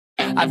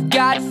I've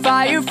got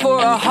fire for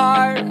a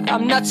heart,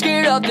 I'm not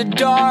scared of the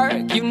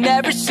dark. You've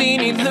never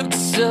seen it look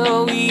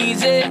so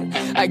easy.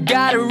 I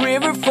got a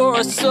river for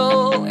a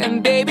soul,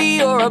 and baby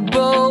you're a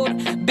boat.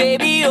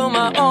 Baby you're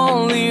my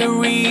only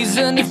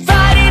reason. If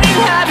I didn't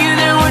have you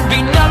there would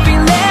be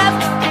nothing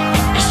left.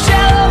 A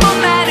shell of a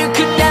man who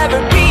could never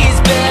be his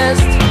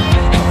best.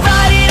 If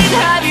I didn't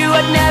have you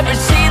I'd never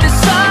see the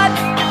sun.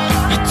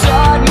 You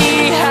taught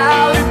me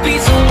how to be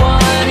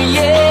someone,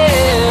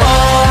 yeah.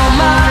 All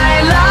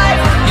my life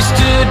you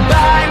stood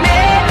by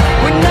me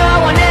when no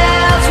one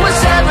else was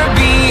ever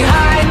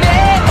behind me.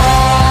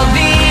 All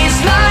these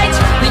lights,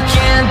 they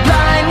can't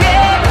blind me.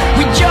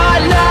 With your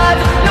love,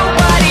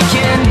 nobody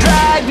can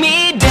drag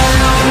me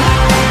down.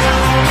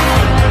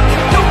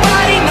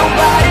 Nobody,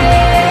 nobody,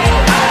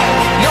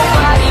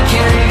 nobody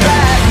can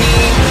drag me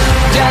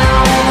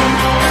down.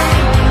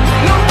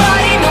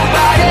 Nobody,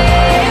 nobody,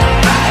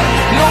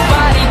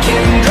 nobody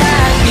can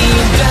drag me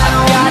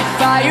down. I've got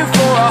fire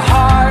for a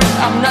heart,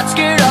 I'm not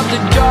scared of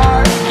the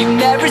dark. You've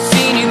never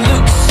seen it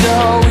look so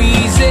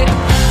easy.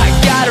 I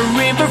got a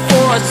river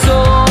for a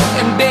soul,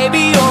 and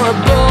baby you're a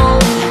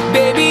boat.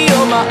 Baby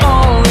you're my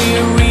only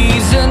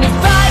reason. If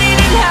I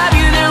didn't have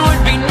you there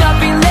would be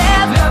nothing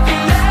left.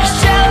 A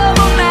shell of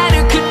a man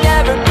who could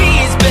never be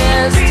his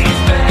best.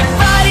 If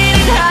I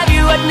didn't have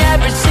you I'd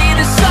never see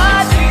the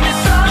sun.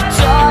 You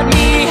taught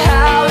me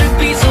how to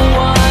be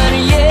someone,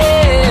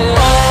 yeah.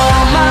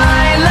 All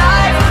my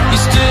life you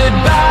stood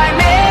by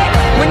me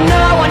when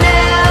no one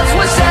else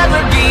was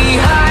ever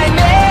behind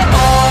me.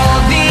 All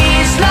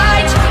these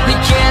lights, they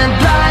can't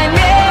blind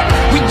me.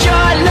 With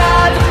your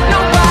love,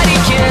 nobody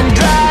can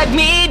drag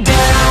me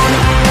down.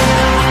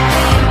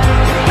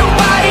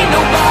 Nobody,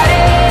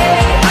 nobody,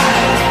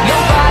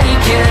 nobody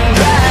can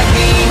drag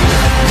me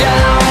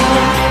down.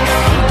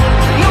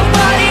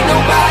 Nobody,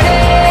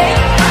 nobody,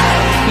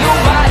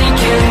 nobody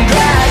can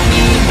drag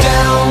me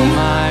down.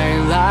 My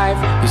life,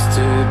 you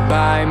stood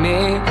by me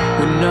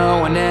when no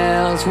one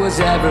else was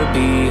ever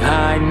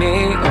behind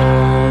me.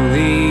 All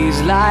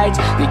these lights,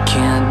 they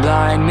can't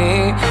blind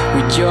me.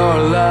 With your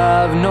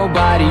love,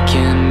 nobody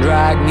can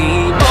drag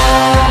me.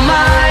 All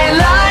my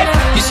life,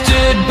 you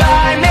stood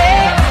by me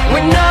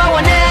when no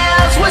one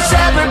else was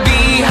ever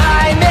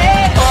behind me.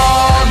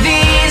 All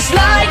these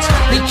lights,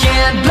 they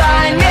can't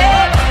blind me.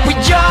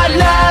 With your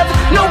love,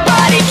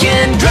 nobody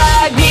can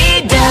drag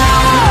me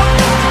down.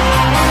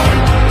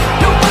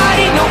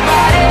 Nobody,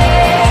 nobody,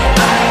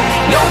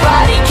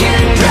 nobody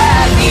can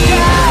drag me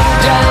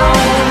down.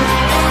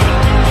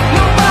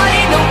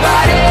 Nobody,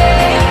 nobody,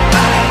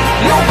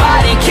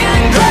 nobody can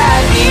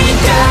drag me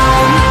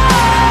down.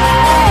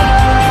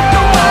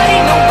 Nobody,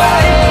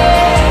 nobody,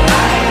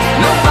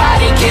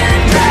 nobody can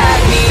drag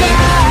me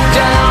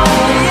down.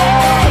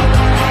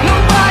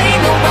 Nobody,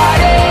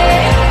 nobody,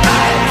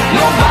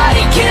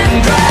 nobody can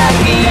drag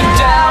me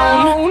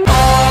down.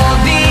 All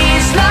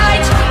these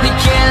lights, they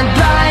can't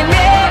blind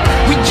me.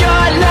 With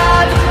your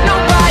love,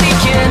 nobody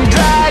can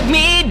drag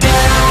me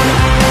down.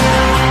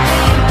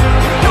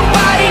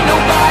 Nobody,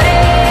 nobody,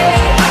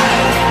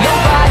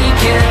 nobody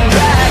can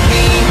drag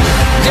me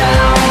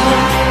down.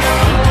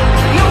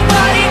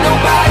 Nobody,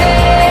 nobody,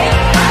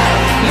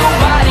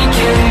 nobody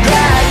can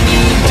drag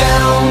me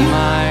down.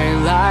 My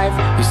life,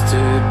 you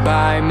stood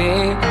by me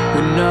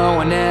when no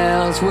one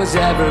else was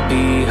ever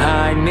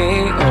behind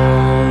me.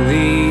 All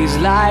these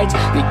lights,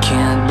 they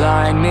can't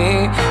blind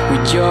me.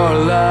 With your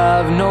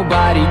love,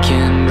 nobody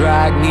can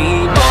drag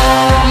me.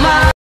 All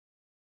my